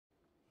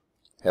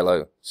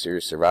Hello,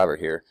 Serious Survivor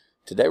here.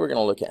 Today we're going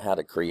to look at how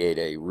to create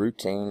a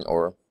routine,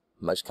 or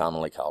most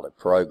commonly called a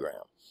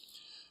program.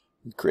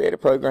 Create a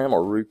program,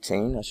 or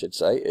routine I should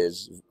say,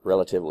 is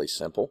relatively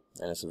simple,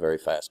 and it's a very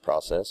fast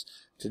process.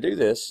 To do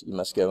this, you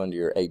must go into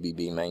your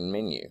ABB main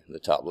menu, the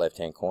top left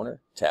hand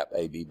corner, tap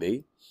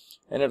ABB,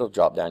 and it'll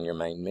drop down your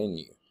main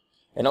menu.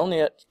 And on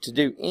it, to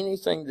do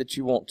anything that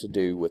you want to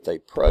do with a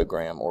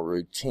program or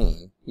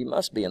routine, you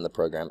must be in the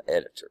program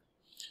editor.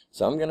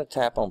 So I'm going to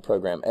tap on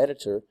program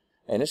editor,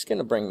 and it's going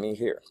to bring me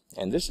here.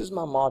 And this is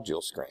my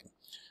module screen.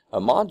 A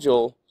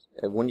module,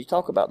 when you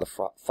talk about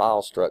the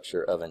file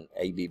structure of an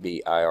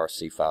ABB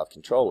IRC5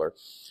 controller,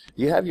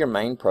 you have your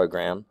main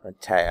program, a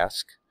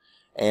task,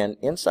 and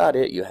inside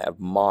it you have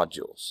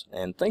modules.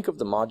 And think of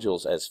the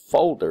modules as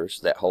folders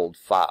that hold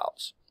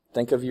files.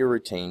 Think of your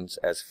routines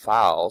as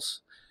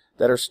files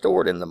that are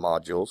stored in the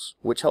modules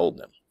which hold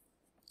them.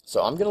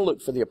 So I'm going to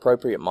look for the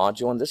appropriate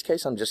module. In this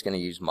case, I'm just going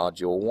to use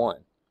module 1.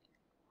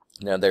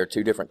 Now, there are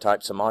two different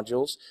types of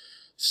modules: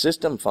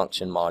 system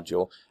function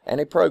module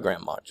and a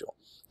program module.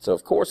 So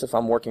of course, if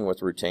I'm working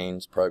with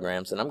routines,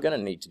 programs, then I'm going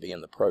to need to be in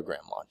the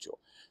program module.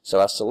 So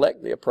I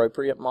select the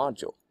appropriate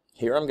module.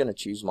 Here I'm going to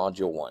choose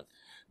module 1.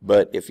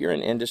 But if you're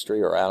in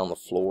industry or out on the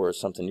floor or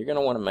something, you're going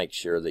to want to make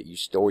sure that you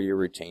store your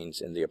routines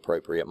in the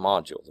appropriate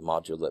module, the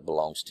module that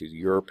belongs to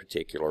your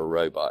particular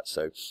robot.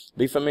 So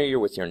be familiar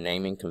with your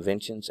naming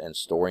conventions and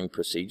storing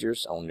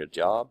procedures on your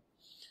job.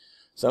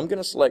 So I'm going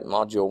to select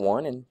module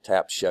 1 and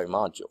tap show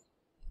module.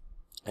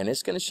 And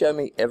it's going to show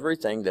me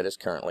everything that is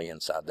currently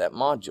inside that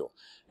module.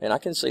 And I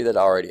can see that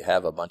I already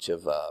have a bunch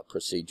of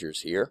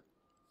procedures here.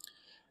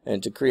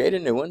 And to create a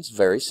new one, it's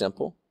very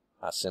simple.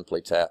 I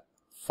simply tap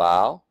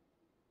File,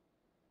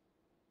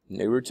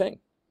 New Routine.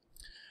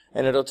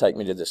 And it'll take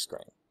me to this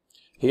screen.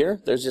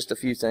 Here, there's just a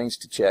few things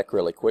to check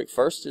really quick.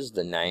 First is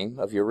the name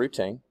of your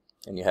routine.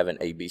 And you have an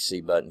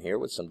ABC button here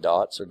with some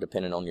dots, or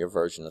depending on your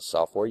version of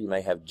software, you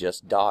may have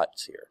just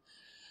dots here.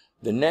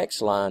 The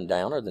next line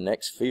down, or the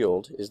next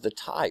field, is the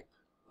type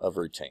of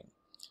routine: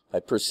 a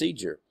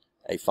procedure,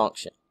 a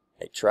function,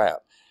 a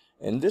trap.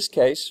 In this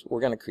case, we're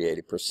going to create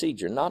a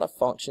procedure, not a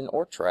function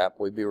or trap.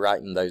 We'll be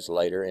writing those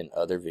later in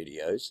other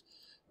videos.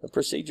 A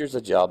procedure is a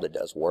job that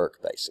does work,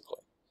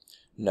 basically.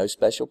 No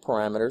special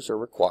parameters are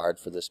required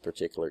for this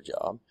particular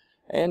job,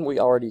 and we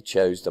already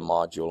chose the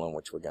module in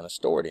which we're going to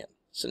store it in.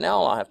 So now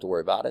all I have to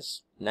worry about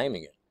is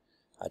naming it.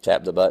 I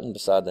tap the button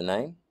beside the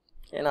name,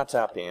 and I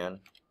type in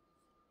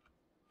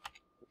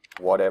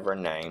whatever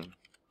name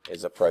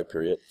is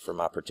appropriate for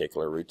my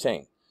particular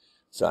routine.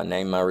 So I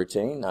name my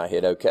routine, I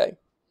hit OK.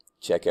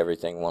 Check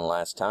everything one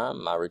last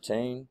time: my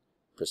routine,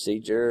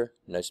 procedure,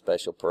 no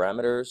special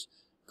parameters,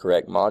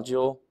 correct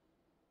module.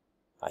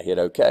 I hit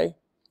OK.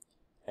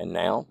 And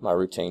now my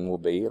routine will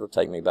be, it'll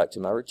take me back to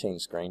my routine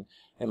screen,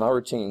 and my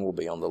routine will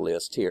be on the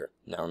list here.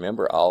 Now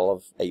remember, all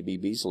of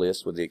ABB's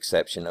lists, with the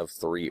exception of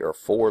 3 or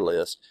 4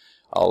 lists,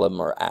 all of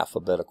them are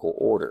alphabetical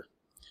order.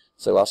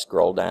 So I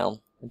scroll down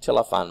until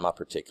I find my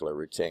particular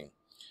routine.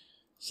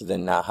 So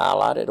then I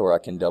highlight it, or I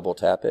can double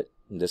tap it.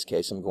 In this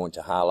case, I'm going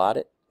to highlight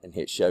it and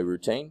hit show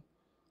routine,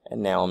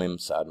 and now I'm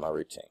inside my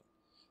routine.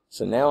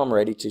 So now I'm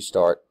ready to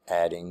start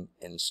adding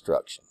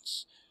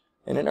instructions.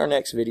 And in our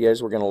next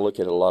videos, we're going to look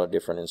at a lot of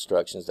different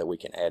instructions that we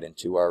can add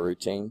into our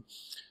routine.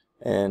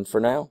 And for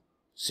now,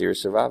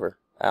 Serious Survivor,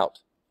 out.